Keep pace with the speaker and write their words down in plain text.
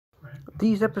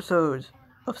These episodes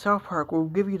of South Park will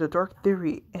give you the dark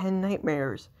theory and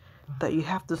nightmares that you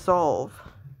have to solve.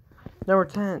 Number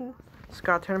 10.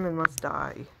 Scott Tenorman must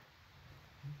die.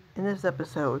 In this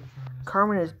episode,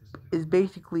 Carmen is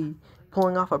basically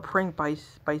pulling off a prank by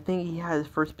thinking he had his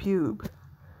first pube,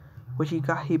 which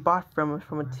he bought from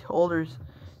an older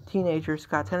teenager,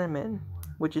 Scott Tenorman,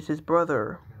 which is his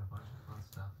brother.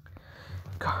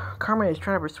 Carmen is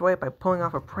trying to persuade by pulling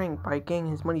off a prank by getting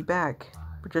his money back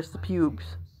for just the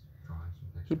pubes.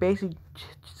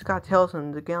 Scott tells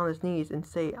him to get on his knees and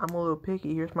say, "I'm a little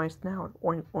picky, here's my snout,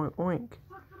 oink, oink, oink."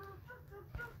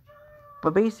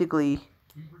 But basically,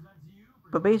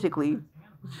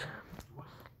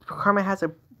 Carmen has a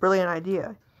brilliant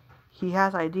idea. He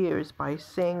has ideas by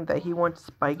saying that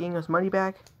by getting his money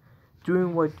back,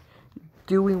 doing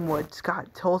what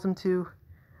Scott tells him to,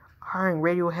 hiring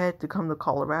Radiohead to come to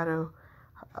Colorado,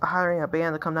 hiring a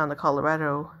band to come down to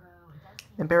Colorado,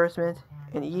 embarrassment,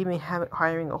 and even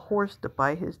hiring a horse to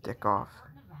bite his dick off.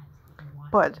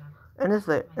 But in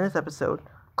this episode,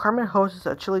 Carmen hosts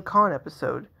a chili con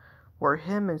episode where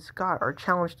him and Scott are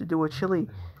challenged to do a chili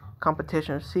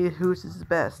competition to see whose is the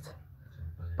best.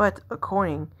 But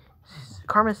Carmen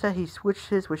said he switched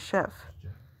his with Chef.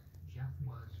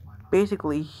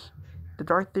 Basically, the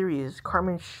dark theory is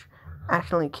Carmen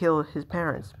accidentally killed his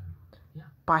parents.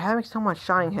 By having someone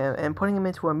shotting him and putting him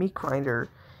into a meat grinder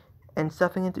and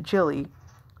stuffing into chili,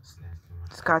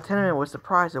 Scott Tenorman was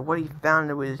surprised at what he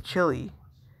found with his chili,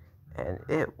 and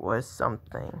it was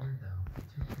something.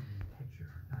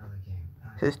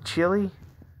 His chili?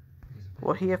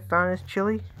 What he had found in his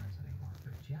chili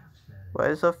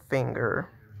was a finger.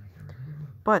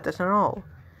 But that's not all.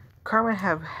 Carmen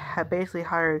had basically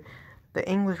hired the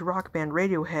English rock band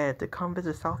Radiohead to come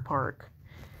visit South Park.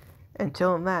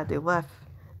 Until that, they left,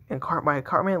 and by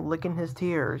Carmen licking his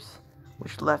tears,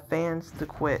 which left fans to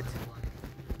quit.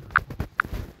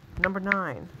 Number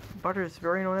 9. Butters'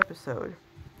 very own episode.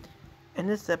 In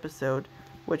this episode,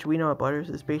 which we know Butters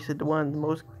is basically one of the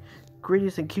most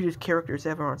greatest and cutest characters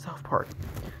ever on South Park.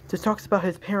 This talks about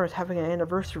his parents having an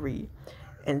anniversary,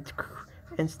 and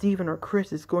Steven or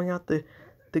Chris is going out to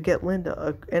get Linda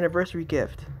an anniversary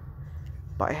gift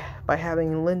by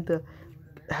having Linda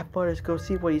have Butters go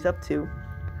see what he's up to.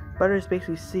 Butters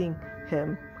basically seeing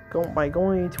him by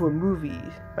going to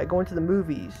the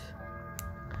movies,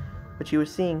 which he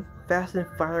was seeing Fast and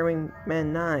Firing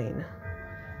Man 9,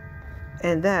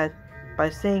 and that by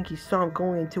saying he saw him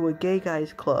going into a gay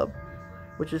guys club,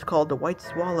 which is called the White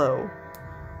Swallow.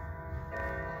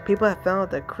 People have found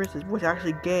out that Chris was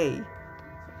actually gay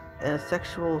and a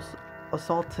sexual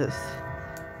assaultist,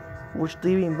 which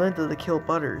leaving Linda to kill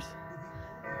Butters.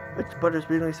 Which Butters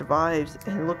really survives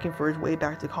and looking for his way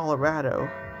back to Colorado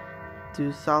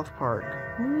to South Park.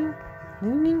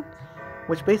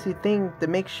 Which basically think to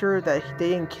make sure that they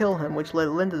didn't kill him, which led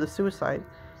Linda to suicide.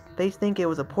 They think it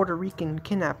was a Puerto Rican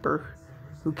kidnapper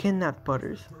who kidnapped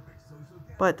Butters.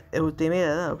 But they made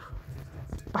it up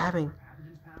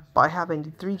by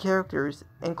having 3 characters,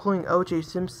 including O.J.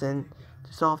 Simpson,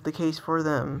 to solve the case for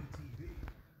them,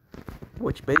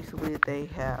 which basically they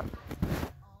have.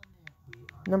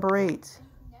 Number 8.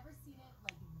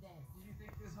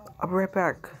 I'll be right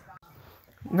back.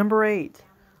 Number 8.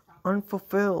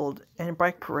 Unfulfilled and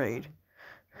Bike Parade.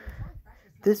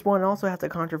 This one also has a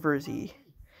controversy.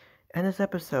 In this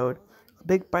episode, a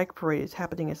big bike parade is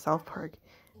happening in South Park,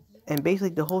 and basically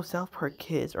the whole South Park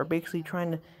kids are basically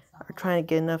trying to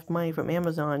get enough money from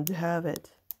Amazon to have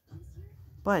it.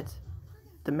 But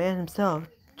the man himself,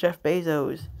 Jeff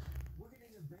Bezos,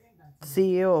 the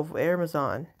CEO of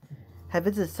Amazon, had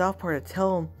visited South Park to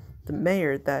tell the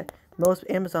mayor that most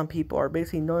Amazon people are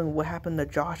basically knowing what happened to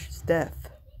Josh's death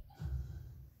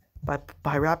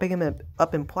by wrapping him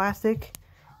up in plastic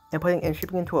and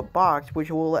shipping into a box, which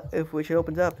if it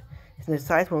opens up, his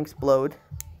sides won't explode.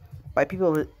 By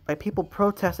people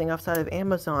protesting outside of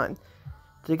Amazon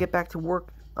to get back to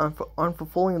work on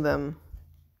fulfilling them.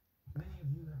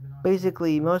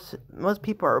 Basically, most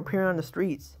people are appearing on the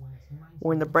streets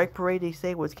when the bike parade they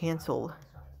say was canceled.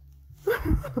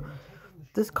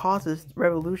 This causes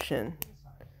revolution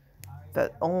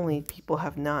that only people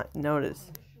have not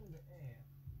noticed.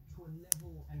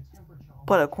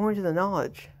 But according to the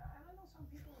knowledge,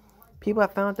 people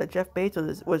have found that Jeff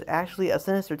Bezos was actually a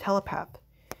sinister telepath,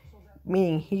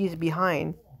 meaning he's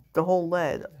behind the whole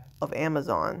lead of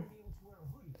Amazon.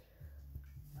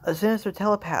 A sinister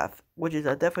telepath, which is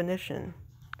a definition.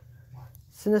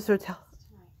 Sinister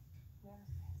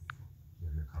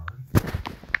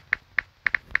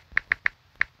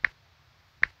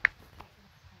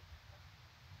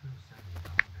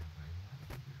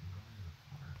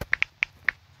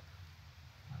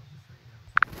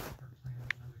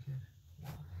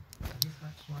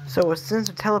So a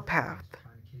sensor telepath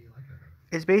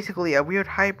is basically a weird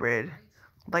hybrid,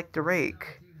 like the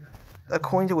rake,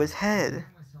 according to his head,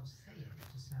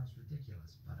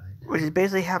 which is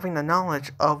basically having the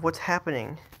knowledge of what's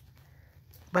happening.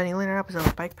 But in later episodes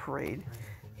of Bike Parade,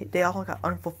 they all got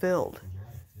unfulfilled,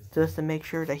 just to make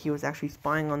sure that he was actually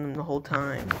spying on them the whole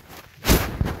time.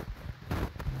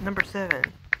 Number 7,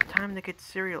 time to get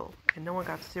cereal, and no one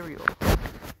got cereal.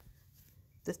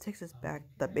 This takes us back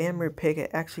that Man-Bear Pig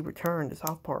had actually returned to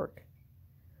South Park,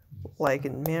 like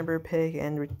in Man-Bear Pig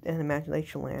and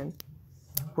Imagination Land,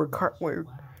 where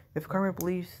if Cartman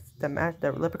believes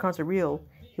that leprechauns are real,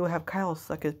 he will have Kyle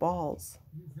suck his balls.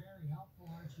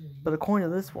 But according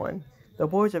to this one, the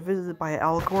boys are visited by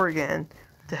Al Gore again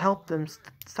to help them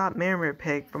stop Man-Bear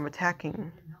Pig from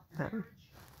attacking them.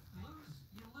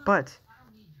 But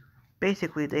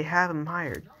basically, they have him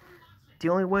hired. The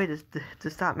only way to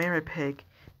stop Man-Bear Pig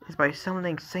is by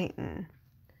summoning Satan.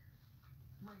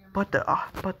 But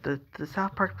the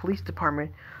South Park Police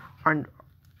Department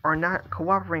are not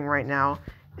cooperating right now,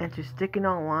 and to sticking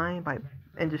online by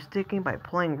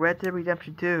playing Red Dead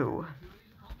Redemption 2.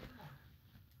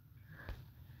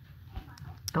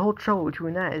 The whole trouble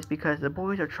between that is because the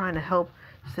boys are trying to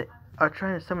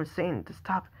summon Satan to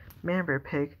stop Man-Bear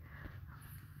Pig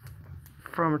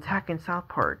from attacking South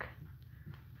Park.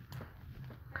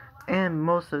 And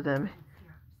most of them,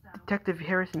 Detective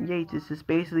Harrison Yates is just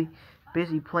basically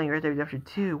playing Red Dead Redemption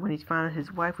 2 when he's found out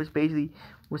his wife was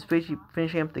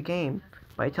finishing up the game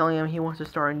by telling him he wants to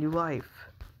start a new life.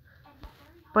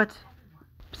 But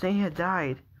Satan had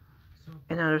died,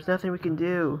 and now there's nothing we can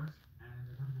do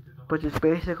but just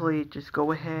basically just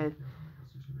go ahead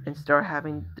and start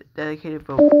having dedicated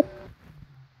votes.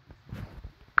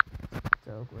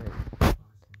 So great.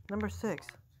 Number 6,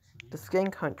 the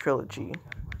Skank Hunt Trilogy.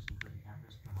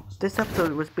 This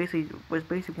episode was basically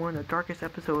one of the darkest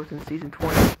episodes in season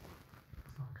 20.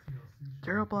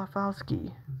 Daryl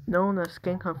Blafowski, known as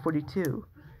Skank Hunt 42,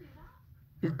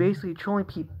 is basically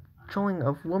trolling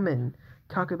of women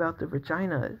talking about their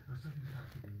vagina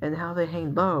and how they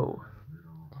hang low.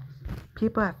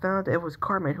 People have found that it was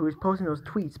Cartman who was posting those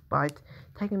tweets by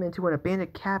taking him into an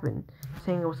abandoned cabin,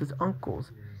 saying it was his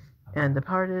uncle's. And the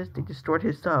part is, they destroyed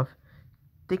his stuff,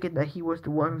 thinking that he was the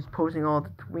one who's posting all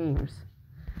the memes.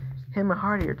 Him and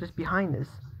Hardy are just behind this.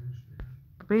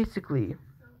 But basically,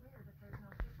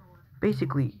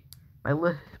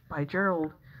 by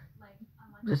Gerald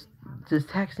just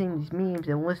texting these memes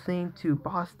and listening to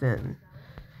Boston,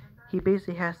 he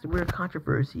basically has the weird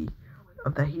controversy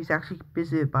of that he's actually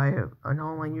visited by an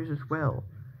online user as well,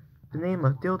 the name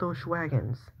of Dildo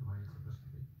Schwaggins.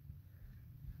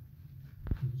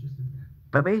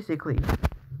 But basically,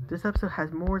 this episode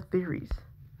has more theories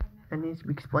and needs to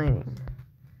be explaining.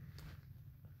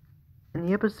 In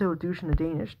the episode Douche and the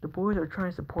Danish, the boys are trying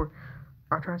to support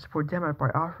Denmark by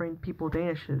offering people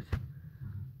Danishes.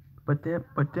 But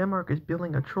Denmark is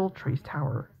building a troll trace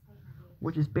tower,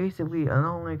 which is basically an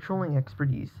online trolling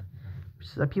expertise,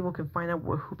 so that people can find out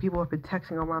who people have been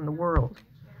texting around the world.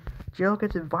 Gerald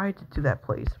gets invited to that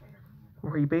place,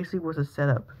 where he basically was a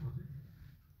setup,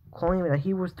 claiming that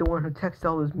he was the one who texted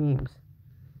all those memes,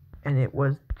 and it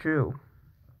was true.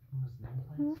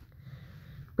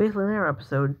 Basically, in our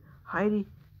episode,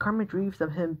 Cartman dreams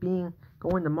of him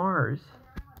going to Mars,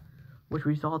 which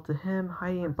results in him,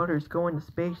 Heidi, and Butters going to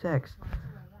SpaceX,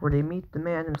 where they meet the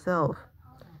man himself,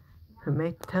 who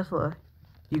made Tesla.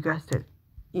 You guessed it,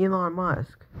 Elon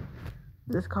Musk.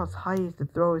 This caused Heidi to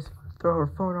throw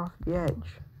her phone off the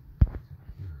edge.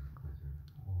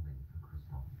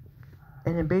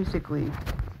 And then basically,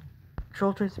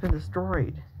 Troll Trace has been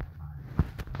destroyed.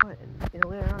 But in a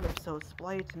later on episode,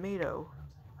 Splited Tomato,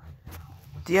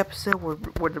 the episode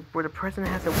where the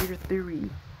president has a weird theory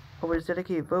over his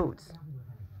dedicated votes,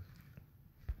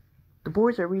 the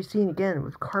boys are re-seen again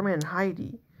with Cartman and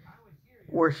Heidi,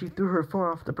 where she threw her phone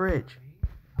off the bridge,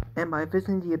 and by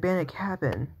visiting the abandoned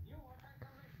cabin,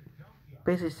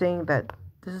 basically saying that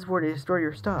this is where they destroy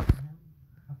your stuff.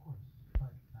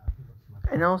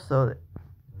 And also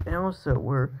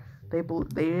where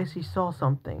they actually saw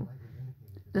something.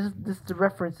 This is the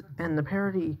reference and the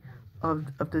parody of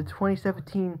the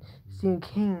 2017 Stephen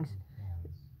King's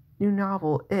new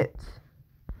novel, It.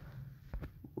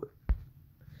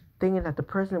 Thinking that the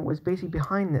president was basically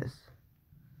behind this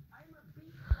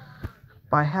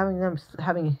by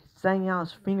setting out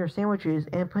his finger sandwiches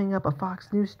and putting up a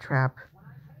Fox News trap.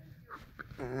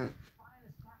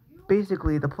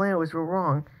 Basically, the plan was real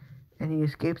wrong, and he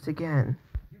escapes again.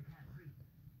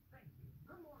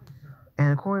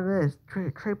 And according to this,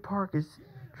 Trey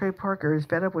Parker is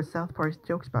fed up with South Park's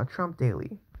jokes about Trump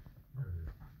daily.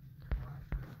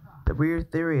 The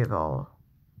weird theory of all.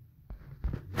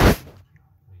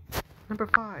 Number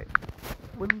 5.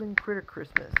 Woodland Critter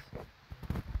Christmas.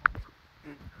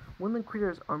 Woodland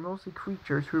critters are mostly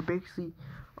creatures who basically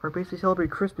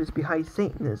celebrate Christmas behind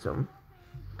Satanism.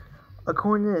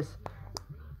 According to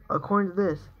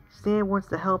this, Stan wants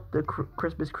to help the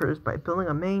Christmas critters by building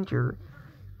a manger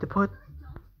to put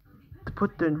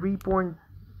the reborn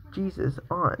Jesus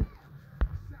on.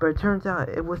 But it turns out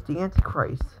it was the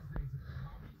Antichrist.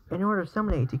 In order to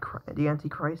summon the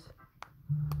Antichrist,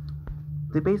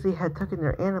 they basically had taken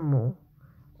their animal,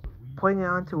 putting it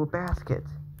onto a basket,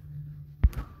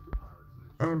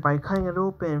 and by cutting it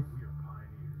open,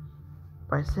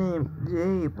 by saying,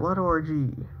 "Yay, blood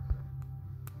orgy,"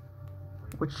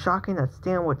 which shocking that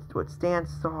what Stan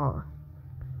saw.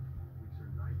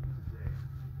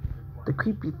 The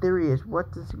creepy theory is why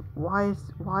is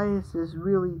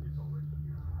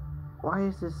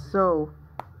this so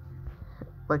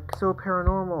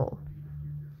paranormal?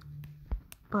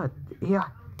 But yeah,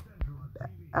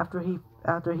 after he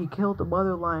killed the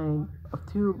mother lion of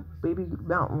 2 baby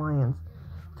mountain lions,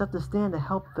 it's up to Stan to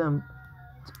help them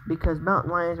because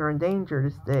mountain lions are in danger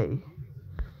this day.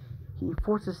 He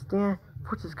forces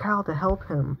Kyle to help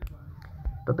him,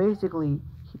 but basically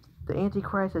the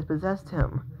Antichrist has possessed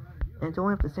him, and it's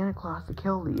only up to Santa Claus to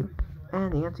kill Lee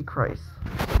and the Antichrist.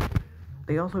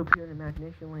 They also appear in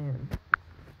Imagination Land.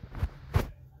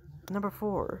 Number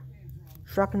 4.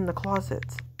 Trapped in the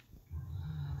Closet.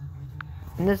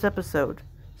 In this episode,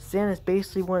 Santa's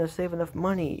basically wanting to save enough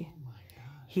money.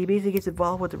 He basically gets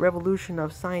involved with the revolution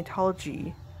of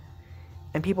Scientology,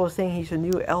 and people are saying he's the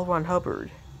new L. Ron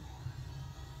Hubbard.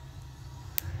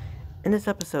 In this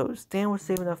episode, Stan was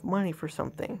saving enough money for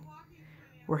something,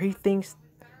 where he thinks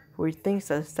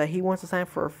that he wants to sign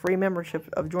for a free membership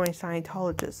of joining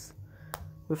Scientologists.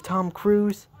 With Tom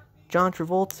Cruise, John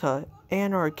Travolta,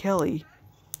 and R. Kelly,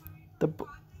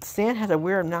 Stan has a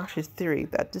weird, obnoxious theory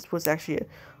that this was actually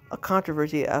a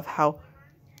controversy of how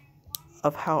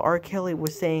R. Kelly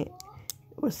was saying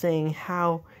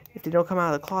how if they don't come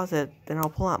out of the closet, then I'll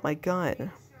pull out my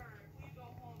gun.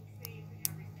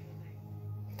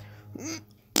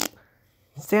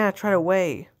 Santa tried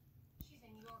away.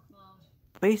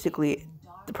 Basically,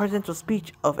 the presidential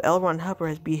speech of L. Ron Hubbard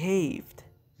has behaved.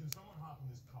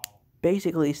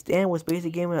 Basically, Stan was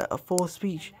giving a full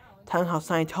speech telling how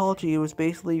Scientology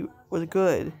was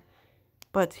good,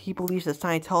 but he believes that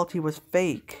Scientology was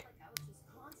fake,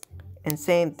 and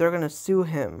saying they're gonna sue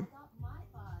him.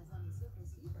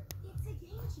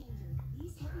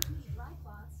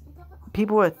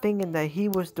 People are thinking that he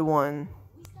was the one.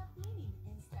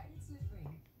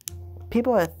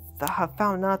 People have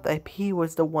found out that he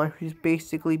was the one who's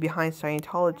basically behind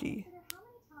Scientology.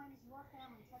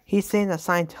 He's saying that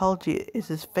Scientology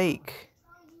is fake.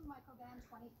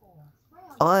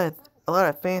 A lot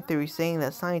of fan theories saying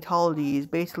that Scientology is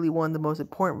basically one of the most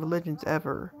important religions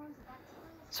ever,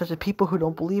 such as people who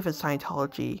don't believe in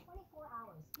Scientology.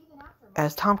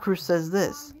 As Tom Cruise says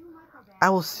this,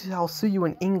 I'll sue you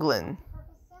in England.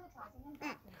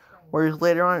 Whereas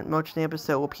later on in the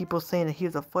episode, with people saying that he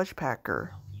was a fudge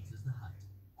packer.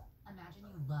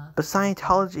 But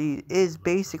Scientology is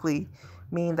basically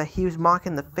meaning that he was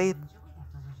mocking the faith.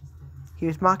 He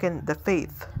was mocking the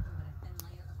faith.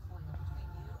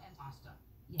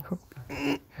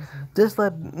 This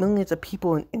left millions of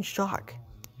people in shock.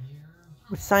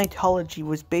 Which Scientology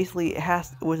was basically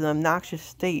was an obnoxious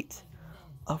state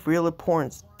of real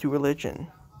importance to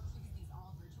religion.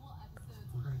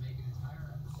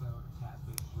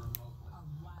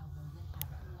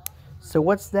 So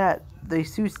what's that? They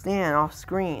sue Stan off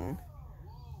screen.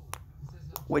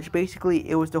 Which basically,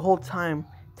 it was the whole time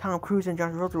Tom Cruise and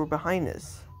John Travolta were behind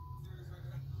this.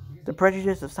 The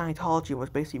prejudice of Scientology was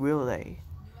basically real today.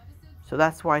 So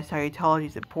that's why Scientology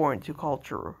is important to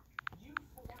culture.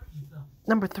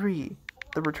 Number 3.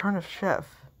 The Return of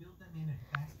Chef.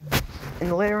 In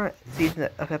the later season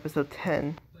of episode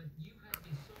 10,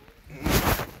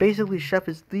 basically Chef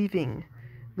is leaving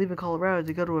Colorado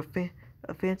to go to a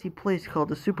fancy place called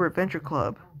the Super Adventure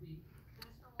Club.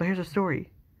 But here's the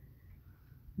story.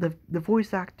 The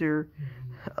voice actor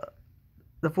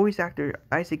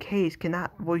Isaac Hayes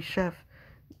cannot voice Chef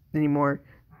anymore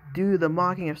due to the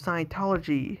mocking of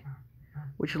Scientology,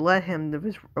 which led him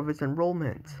of his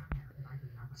enrollment.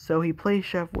 So he plays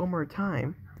Chef one more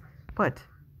time, but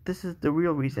this is the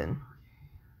real reason.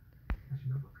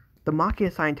 The mocking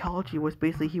of Scientology was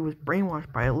basically he was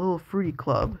brainwashed by a little fruity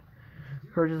club,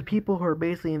 who are just people who are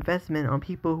basically investment on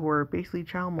people who are basically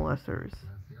child molesters.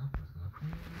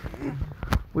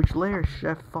 Which later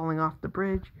Chef falling off a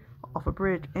bridge,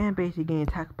 and basically getting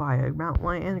attacked by a mountain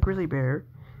lion and a grizzly bear,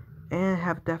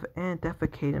 and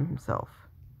defecate himself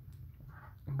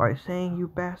by saying, "You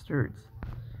bastards."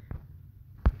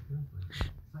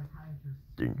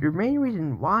 The main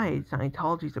reason why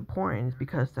Scientology is important is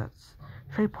because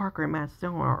Trey Parker and Matt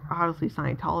Stone are obviously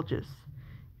Scientologists,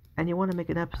 and you want to make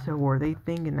an episode where they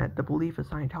think that the belief of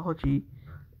Scientology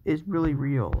is really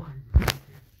real.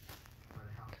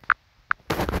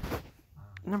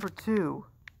 Number 2,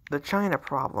 the China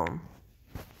problem.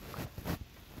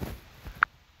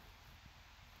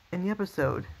 In the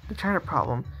episode, the China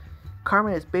problem,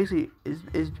 Carmen is basically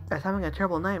is having a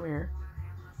terrible nightmare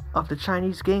of the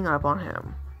Chinese gang up on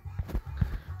him.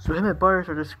 So him and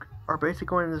Butters are basically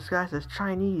going to disguise as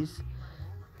Chinese.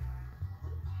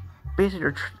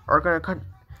 Basically,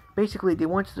 basically they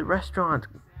went to the restaurant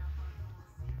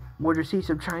where they see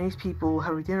some Chinese people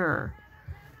having dinner,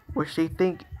 which they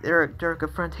think they're a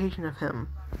confrontation of him.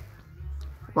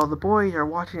 While the boys are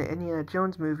watching an Indiana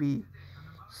Jones movie,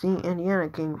 seeing Indiana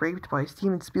getting raped by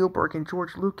Steven Spielberg and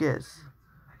George Lucas,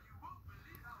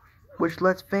 which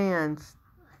lets fans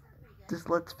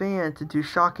to do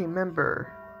shocking member.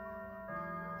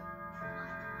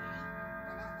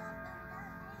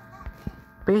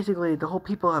 Basically, the whole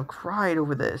people have cried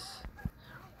over this,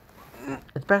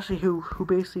 especially who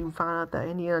basically found out that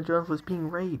Indiana Jones was being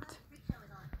raped.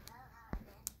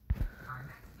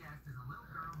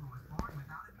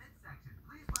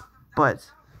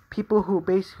 But people who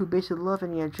basically love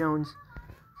Indiana Jones,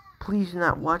 please do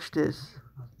not watch this.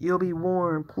 You'll be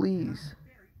warned, please.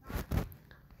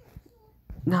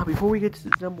 Now, before we get to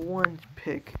the number 1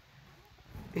 pick,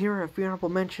 here are a few honorable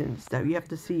mentions that we have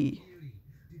to see.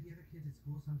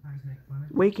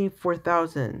 Waking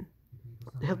 4000,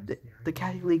 the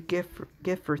Catholic League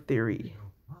Giffer theory.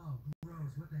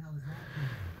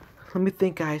 Let me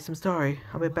think, guys. I'm sorry.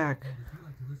 I'll be back.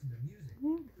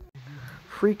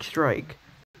 Freak Strike,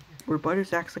 where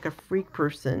Butters acts like a freak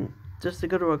person just to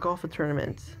go to a golf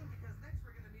tournament.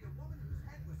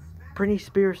 Britney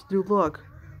Spears' New Look,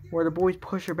 where the boys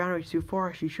push her boundaries too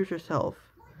far, she shoots herself.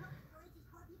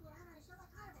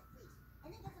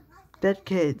 Dead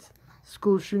Kids,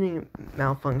 school shooting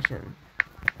malfunction.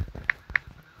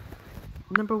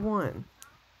 Number 1,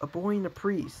 A Boy and a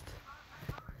Priest.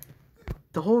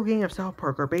 The whole gang of South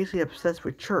Park are basically obsessed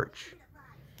with church,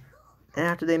 and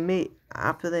after they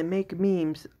make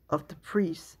memes of the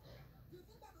priests,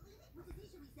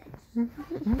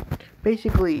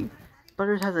 basically,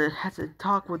 Butters has a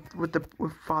talk with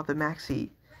Father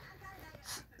Maxie,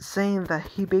 saying that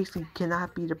he basically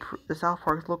cannot be the South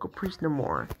Park's local priest no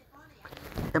more,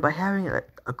 and by having a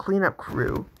cleanup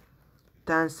crew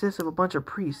that consists of a bunch of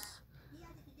priests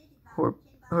who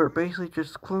are basically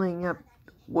just cleaning up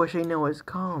what they know has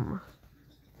come.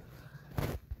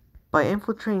 By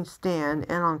infiltrating Stan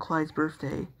and on Clyde's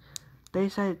birthday, they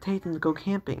decided to take them to go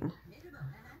camping,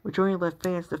 which only left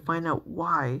fans to find out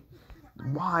why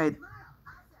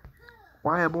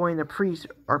a boy and a priest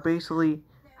are basically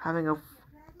having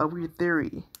a weird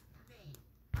theory.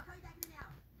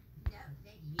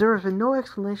 There has been no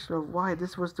explanation of why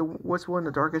this was one of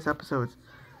the darkest episodes,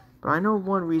 but I know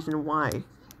one reason why.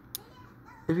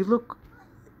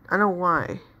 I know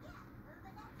why.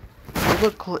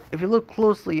 If you look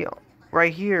closely,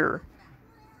 right here,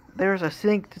 there's a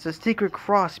secret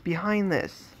cross behind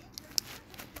this,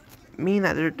 meaning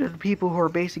that there's people who are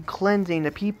basically cleansing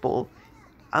the people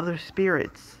of their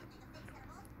spirits.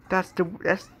 That's the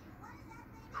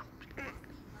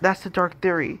dark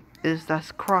theory.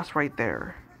 That's cross right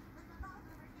there.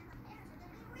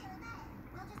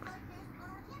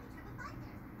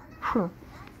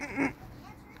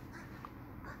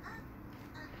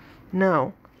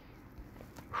 No.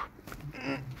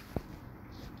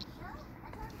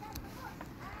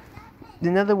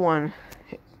 Another one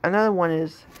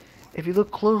is, if you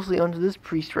look closely under this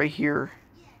priest right here,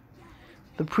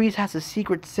 the priest has a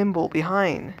secret symbol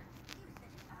behind.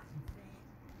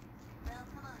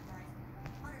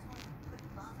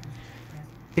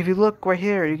 If you look right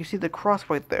here, you can see the cross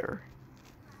right there.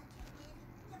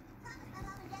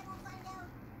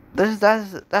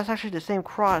 That's actually the same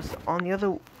cross on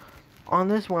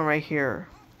this one right here.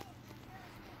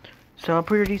 So I'm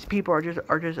pretty sure these people are just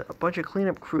a bunch of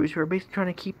cleanup crews who are basically trying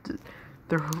to keep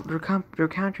their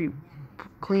country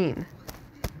clean.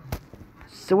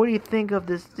 So what do you think of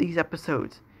these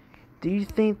episodes? Do you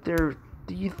think they're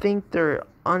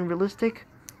unrealistic,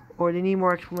 or do they need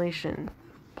more explanation?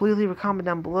 Please leave a comment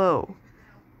down below,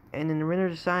 and then the winner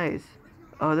decides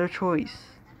their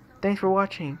choice. Thanks for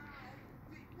watching,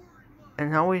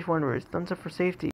 and always remember, thumbs up for safety.